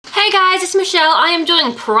Hey guys, it's Michelle. I am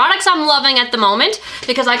doing products I'm loving at the moment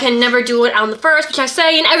because I can never do it on the first, which I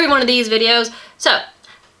say in every one of these videos. So,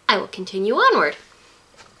 I will continue onward.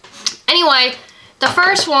 Anyway, the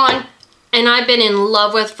first one, and I've been in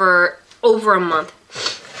love with for over a month.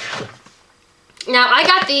 Now, I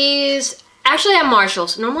got these actually at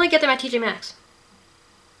Marshall's. Normally I get them at TJ Maxx.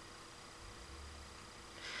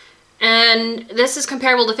 And this is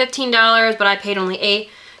comparable to $15, but I paid only $8.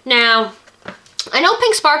 Now, I know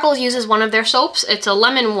Pink Sparkles uses one of their soaps. It's a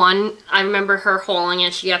lemon one. I remember her hauling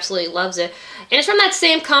it. She absolutely loves it. And it's from that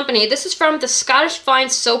same company. This is from the Scottish Fine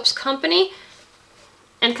Soaps Company.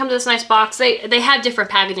 And it comes in this nice box. They have different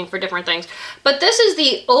packaging for different things. But this is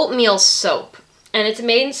the oatmeal soap. And it's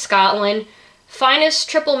made in Scotland. Finest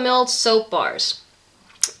triple milled soap bars.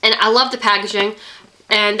 And I love the packaging.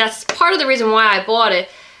 And that's part of the reason why I bought it.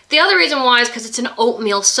 The other reason why is because it's an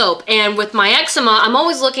oatmeal soap. And with my eczema, I'm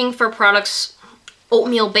always looking for products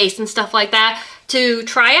oatmeal based and stuff like that to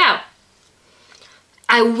try out.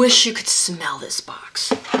 I wish you could smell this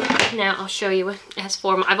box. Now I'll show you what it has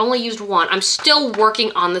for. I've only used one. I'm still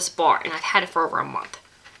working on this bar and I've had it for over a month.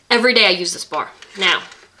 Every day I use this bar. Now.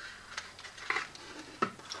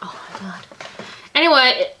 Oh my god.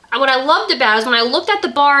 Anyway, what I loved about it is when I looked at the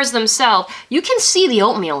bars themselves, you can see the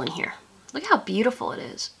oatmeal in here. Look how beautiful it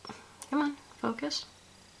is. Come on, focus.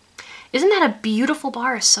 Isn't that a beautiful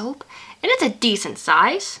bar of soap? And it's a decent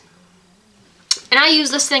size. And I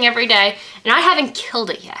use this thing every day, and I haven't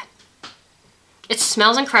killed it yet. It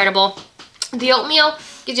smells incredible. The oatmeal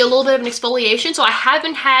gives you a little bit of an exfoliation, so I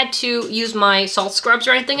haven't had to use my salt scrubs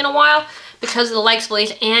or anything in a while because of the light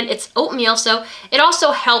exfoliation, and it's oatmeal, so it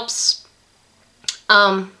also helps,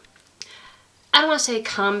 I don't want to say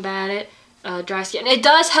combat it, dry skin. It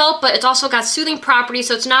does help, but it's also got soothing properties,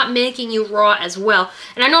 so it's not making you raw as well.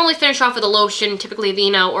 And I normally finish off with a lotion, typically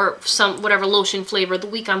Aveeno or some whatever lotion flavor the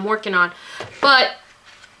week I'm working on. But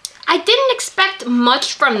I didn't expect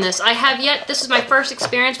much from this. This is my first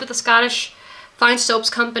experience with the Scottish Fine Soaps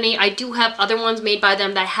Company. I do have other ones made by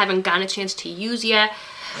them that I haven't gotten a chance to use yet.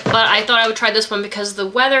 But I thought I would try this one because the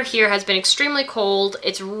weather here has been extremely cold.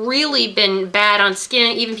 It's really been bad on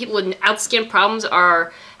skin. Even people with out skin problems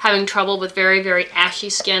are having trouble with very, very ashy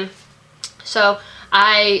skin. So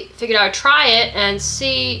I figured I would try it and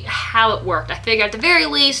see how it worked. I figured at the very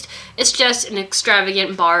least, it's just an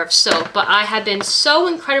extravagant bar of soap. But I have been so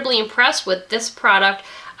incredibly impressed with this product.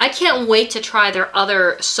 I can't wait to try their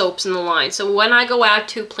other soaps in the line. So when I go out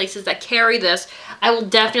to places that carry this, I will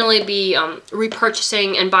definitely be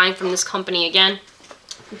repurchasing and buying from this company again.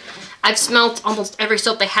 I've smelled almost every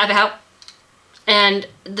soap they have out. And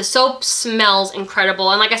the soap smells incredible.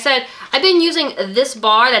 And like I said, I've been using this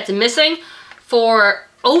bar that's missing for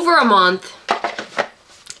over a month.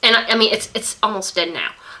 And I mean, it's almost dead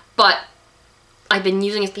now. But I've been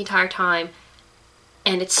using it the entire time.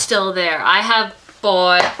 And it's still there. I have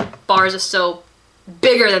bought bars of soap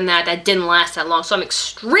bigger than that didn't last that long. So I'm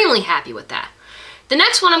extremely happy with that. The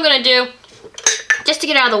next one I'm going to do, just to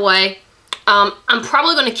get out of the way, I'm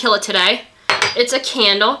probably going to kill it today. It's a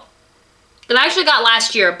candle that I actually got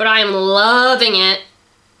last year, but I am loving it.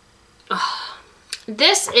 Oh,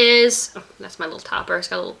 this is, that's my little topper. It's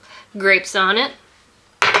got little grapes on it.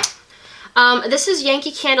 This is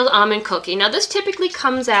Yankee Candle Almond Cookie. Now this typically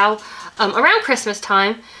comes out around Christmas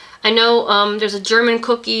time. I know there's a German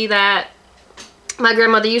cookie that my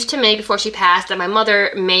grandmother used to make before she passed that my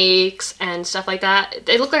mother makes and stuff like that.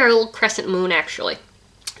 They look like a little crescent moon actually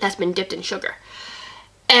that's been dipped in sugar.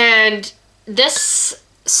 And this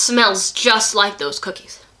smells just like those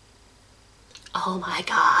cookies. Oh my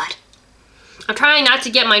god. I'm trying not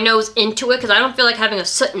to get my nose into it because I don't feel like having a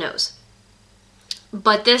soot nose.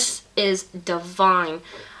 But this is divine.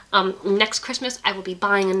 Next Christmas I will be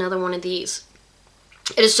buying another one of these.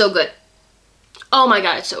 It is so good. Oh my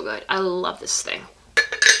god, it's so good. I love this thing.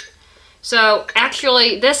 So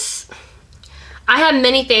actually this, I have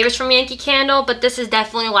many favorites from Yankee Candle, but this is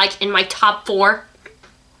definitely like in my top 4.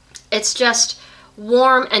 It's just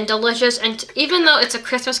warm and delicious, and even though it's a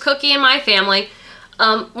Christmas cookie in my family,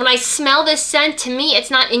 when I smell this scent, to me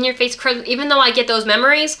it's not in your face Christmas. Even though I get those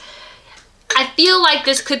memories, I feel like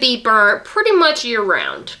this could be burnt pretty much year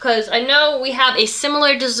round, because I know we have a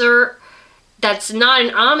similar dessert that's not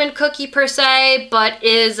an almond cookie per se, but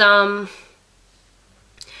is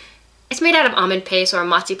it's made out of almond paste or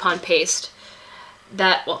marzipan paste.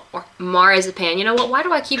 That, well, or marzipan. You know what? Why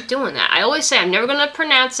do I keep doing that? I always say I'm never going to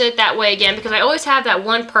pronounce it that way again because I always have that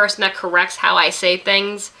one person that corrects how I say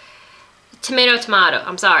things. Tomato, tomato.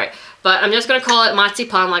 I'm sorry. But I'm just going to call it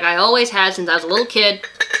marzipan like I always have since I was a little kid.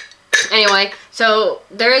 Anyway, so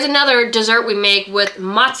there is another dessert we make with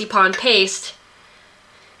marzipan paste.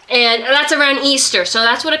 And that's around Easter, so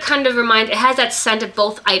that's what it kind of reminds. It has that scent of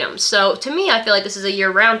both items. So to me, I feel like this is a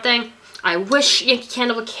year-round thing. I wish Yankee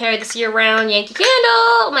Candle would carry this year-round. Yankee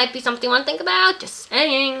Candle might be something you want to think about. Just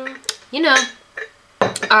saying, you know.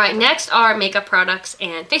 All right, next are makeup products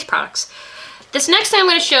and face products. This next thing I'm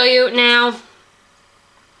going to show you now,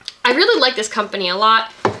 I really like this company a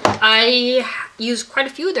lot. I use quite a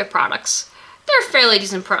few of their products. They're a fairly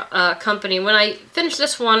decent company. When I finish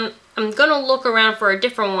this one, I'm going to look around for a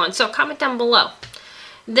different one, so comment down below.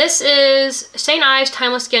 This is St. Ives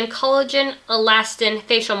Timeless Skin Collagen Elastin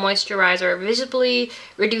Facial Moisturizer. Visibly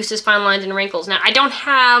reduces fine lines and wrinkles. Now, I don't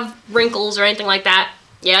have wrinkles or anything like that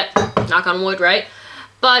yet. Knock on wood, right?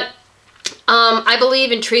 But I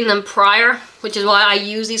believe in treating them prior, which is why I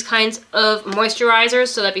use these kinds of moisturizers,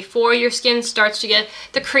 so that before your skin starts to get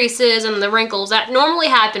the creases and the wrinkles that normally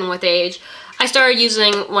happen with age. I started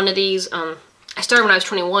using one of these, I started when I was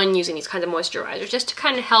 21 using these kinds of moisturizers just to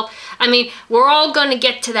kind of help. I mean, we're all going to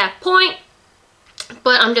get to that point,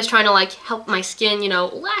 but I'm just trying to like help my skin, you know,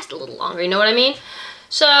 last a little longer, you know what I mean?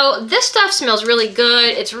 So this stuff smells really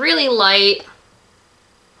good. It's really light.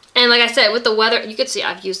 And like I said, with the weather, you can see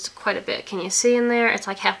I've used quite a bit. Can you see in there? It's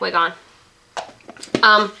like halfway gone.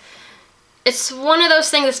 It's one of those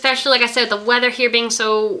things, especially like I said, the weather here being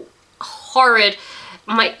so horrid,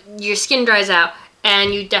 your skin dries out,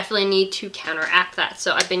 and you definitely need to counteract that.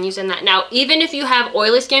 So I've been using that. Now, even if you have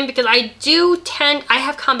oily skin, because I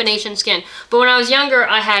have combination skin, but when I was younger,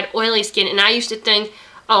 I had oily skin, and I used to think,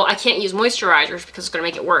 oh, I can't use moisturizers because it's going to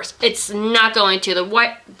make it worse. It's not going to. The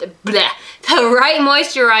right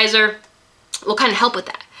moisturizer will kind of help with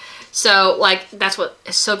that. So, like, that's what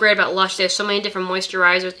is so great about Lush. There's so many different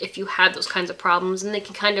moisturizers if you have those kinds of problems, and they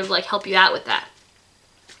can kind of, like, help you out with that.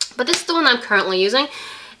 But this is the one I'm currently using,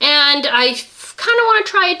 and I kind of want to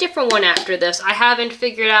try a different one after this. I haven't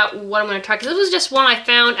figured out what I'm going to try, because this was just one I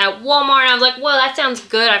found at Walmart, and I was like, well, that sounds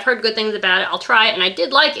good. I've heard good things about it. I'll try it, and I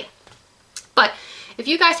did like it. But if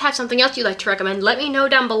you guys have something else you'd like to recommend, let me know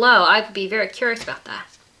down below. I would be very curious about that.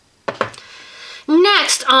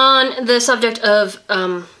 Next, on the subject of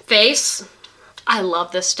face, I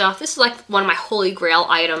love this stuff. This is like one of my holy grail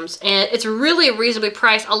items, and it's really reasonably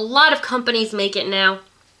priced. A lot of companies make it now,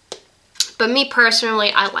 but me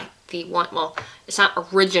personally, I like the one, well, it's not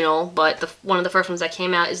original, but one of the first ones that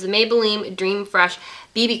came out is the Maybelline Dream Fresh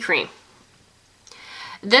BB Cream.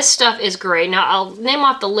 This stuff is great. Now, I'll name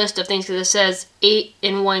off the list of things because it says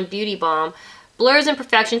 8-in-1 Beauty Balm. Blurs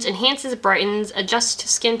imperfections, enhances, brightens, adjusts to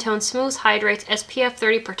skin tone, smooths, hydrates, SPF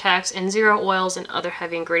 30 protects, and 0 oils and other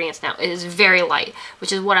heavy ingredients. Now, it is very light,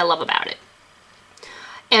 which is what I love about it.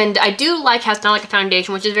 And I do like how it's not like a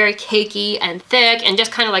foundation, which is very cakey and thick and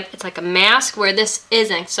just kind of like, it's like a mask, where this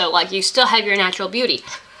isn't. So, like, you still have your natural beauty.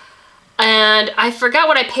 And I forgot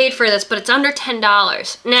what I paid for this, but it's under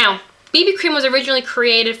 $10. Now, BB cream was originally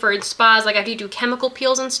created for spas, like after you do chemical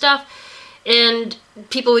peels and stuff, and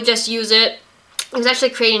people would just use it. It was actually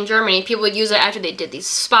created in Germany. People would use it after they did these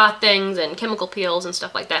spa things and chemical peels and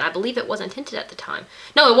stuff like that. And I believe it wasn't tinted at the time.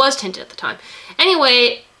 No, it was tinted at the time.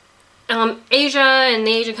 Anyway, Asia and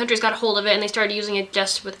the Asian countries got a hold of it, and they started using it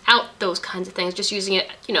just without those kinds of things, just using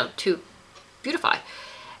it, you know, to beautify.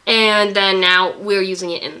 And then now we're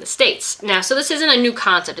using it in the States. Now, so this isn't a new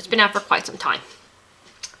concept. It's been out for quite some time.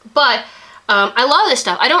 But I love this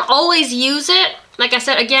stuff. I don't always use it. Like I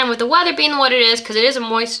said, again, with the weather being what it is, because it is a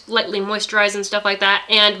lightly moisturized and stuff like that,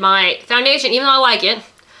 and my foundation, even though I like it,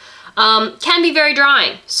 can be very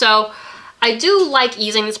drying. So I do like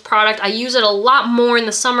using this product. I use it a lot more in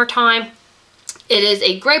the summertime. It is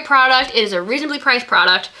a great product. It is a reasonably priced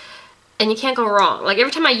product, and you can't go wrong. Like,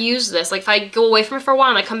 every time I use this, like if I go away from it for a while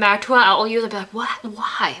and I come back to it, I'll use it and be like, what?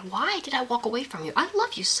 Why? Why did I walk away from you? I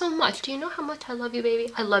love you so much. Do you know how much I love you,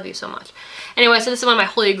 baby? I love you so much. Anyway, so this is one of my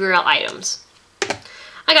holy grail items.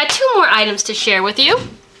 I got 2 more items to share with you.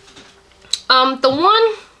 The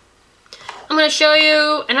one I'm going to show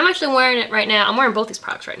you, and I'm actually wearing it right now. I'm wearing both these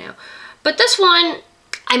products right now. But this one,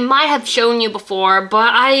 I might have shown you before,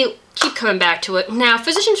 but I keep coming back to it. Now,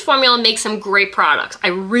 Physicians Formula makes some great products. I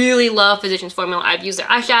really love Physicians Formula. I've used their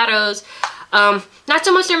eyeshadows, not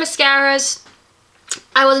so much their mascaras.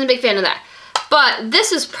 I wasn't a big fan of that. But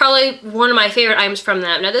this is probably one of my favorite items from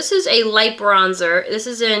them. Now, this is a light bronzer. This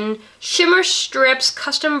is in Shimmer Strips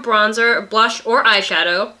Custom Bronzer, Blush, or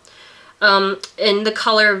Eyeshadow in the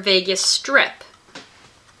color Vegas Strip.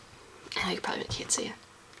 I know you probably can't see it.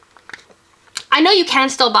 I know you can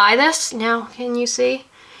still buy this. Now, can you see?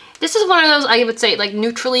 This is one of those, I would say, like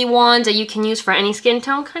neutrally ones that you can use for any skin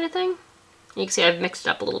tone kind of thing. You can see I've mixed it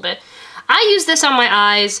up a little bit. I use this on my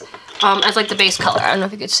eyes as like the base color. I don't know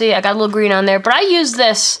if you could see. I got a little green on there, but I use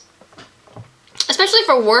this especially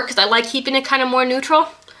for work, because I like keeping it kind of more neutral.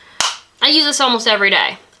 I use this almost every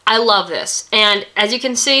day. I love this. And as you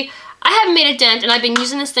can see, I haven't made a dent, and I've been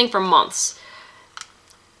using this thing for months.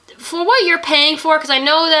 For what you're paying for, because I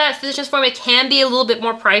know that Physicians Formula can be a little bit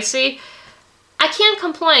more pricey, I can't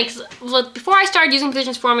complain, because before I started using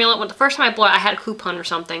Physicians Formula, when the first time I bought it, I had a coupon or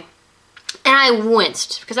something. And I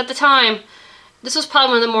winced, because at the time, this was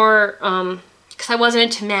probably one of the more, because I wasn't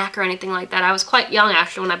into MAC or anything like that. I was quite young,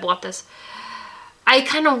 actually, when I bought this. I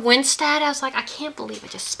kind of winced at it. I was like, I can't believe I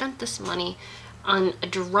just spent this money on a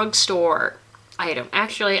drugstore item.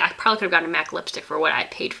 Actually, I probably could have gotten a MAC lipstick for what I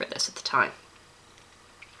paid for this at the time.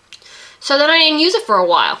 So then I didn't use it for a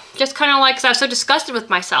while. Just kind of like, because I was so disgusted with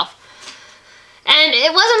myself. And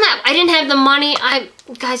it wasn't that I didn't have the money.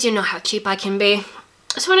 Guys, you know how cheap I can be.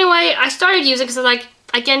 So anyway, I started using it because like,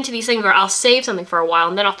 I get into these things where I'll save something for a while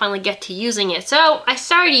and then I'll finally get to using it. So I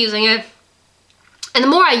started using it. And the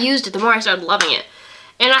more I used it, the more I started loving it.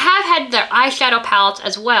 And I have had their eyeshadow palettes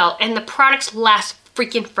as well. And the products last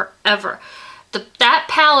freaking forever. That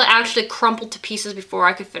palette actually crumpled to pieces before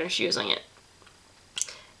I could finish using it.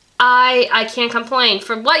 I can't complain.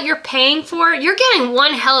 For what you're paying for, you're getting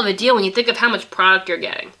one hell of a deal when you think of how much product you're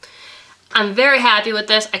getting. I'm very happy with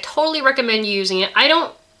this. I totally recommend you using it. I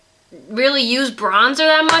don't really use bronzer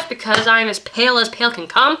that much because I'm as pale can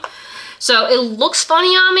come. So it looks funny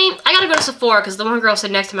on me. I gotta go to Sephora because the one girl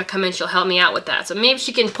said next time I come in she'll help me out with that. So maybe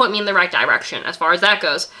she can point me in the right direction as far as that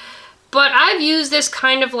goes. But I've used this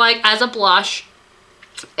kind of like as a blush.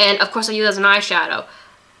 And of course I use it as an eyeshadow.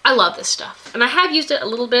 I love this stuff. And I have used it a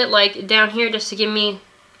little bit like down here just to give me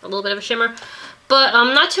a little bit of a shimmer. But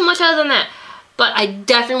not too much other than that. But I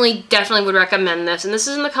definitely would recommend this. And this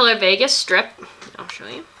is in the color Vegas Strip. I'll show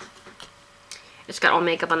you. It's got all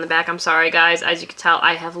makeup on the back. I'm sorry, guys. As you can tell,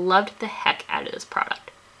 I have loved the heck out of this product.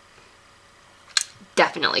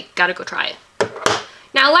 Definitely. Gotta go try it.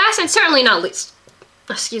 Now, last and certainly not least,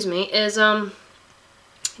 excuse me, is,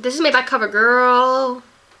 this is made by CoverGirl.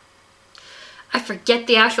 I forget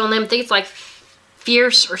the actual name. I think it's like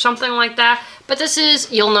Fierce or something like that. But this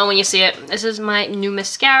is, you'll know when you see it. This is my new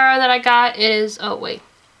mascara that I got. It is, oh wait,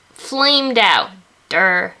 Flamed Out.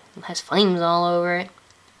 Durr. It has flames all over it.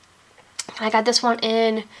 I got this one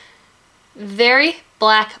in Very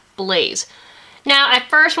Black Blaze. Now, at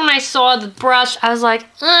first when I saw the brush, I was like,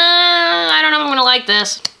 I don't know if I'm going to like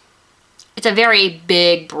this. It's a very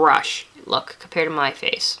big brush, look, compared to my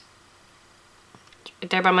face. Right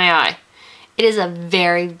there by my eye. It is a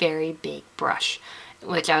very big brush.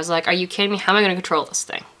 Which I was like, are you kidding me? How am I going to control this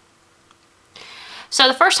thing? So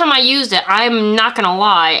the first time I used it, I'm not going to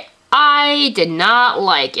lie, I did not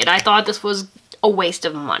like it. I thought this was a waste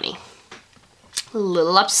of money. A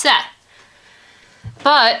little upset.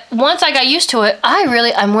 But once I got used to it,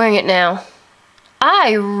 I'm wearing it now.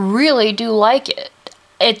 I really do like it.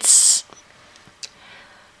 It's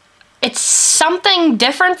something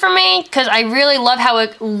different for me because I really love how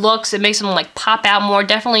it looks. It makes them like pop out more,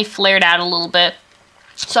 definitely flared out a little bit.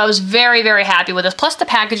 So I was very happy with this. Plus the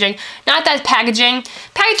packaging. Not that packaging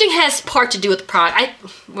has part to do with the product.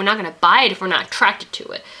 We're not going to buy it if we're not attracted to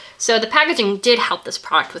it. So the packaging did help this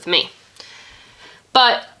product with me.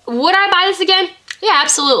 But would I buy this again? Yeah,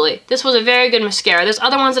 absolutely. This was a very good mascara. There's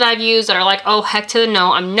other ones that I've used that are like, oh, heck to the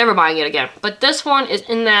no, I'm never buying it again. But this one is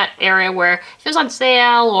in that area where if it was on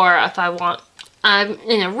sale or if I'm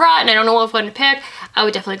in a rut and I don't know what one to pick, I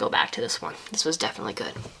would definitely go back to this one. This was definitely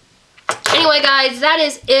good. Anyway, guys, that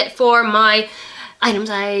is it for my items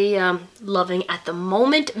I am loving at the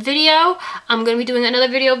moment video. I'm going to be doing another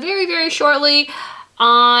video very shortly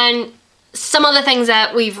on some of the things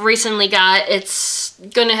that we've recently got. It's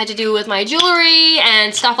going to have to do with my jewelry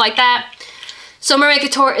and stuff like that. So Marie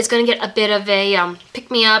Couture is going to get a bit of a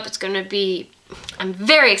pick-me-up. It's going to be, I'm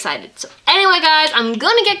very excited. So anyway, guys, I'm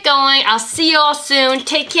going to get going. I'll see you all soon.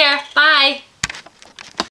 Take care. Bye.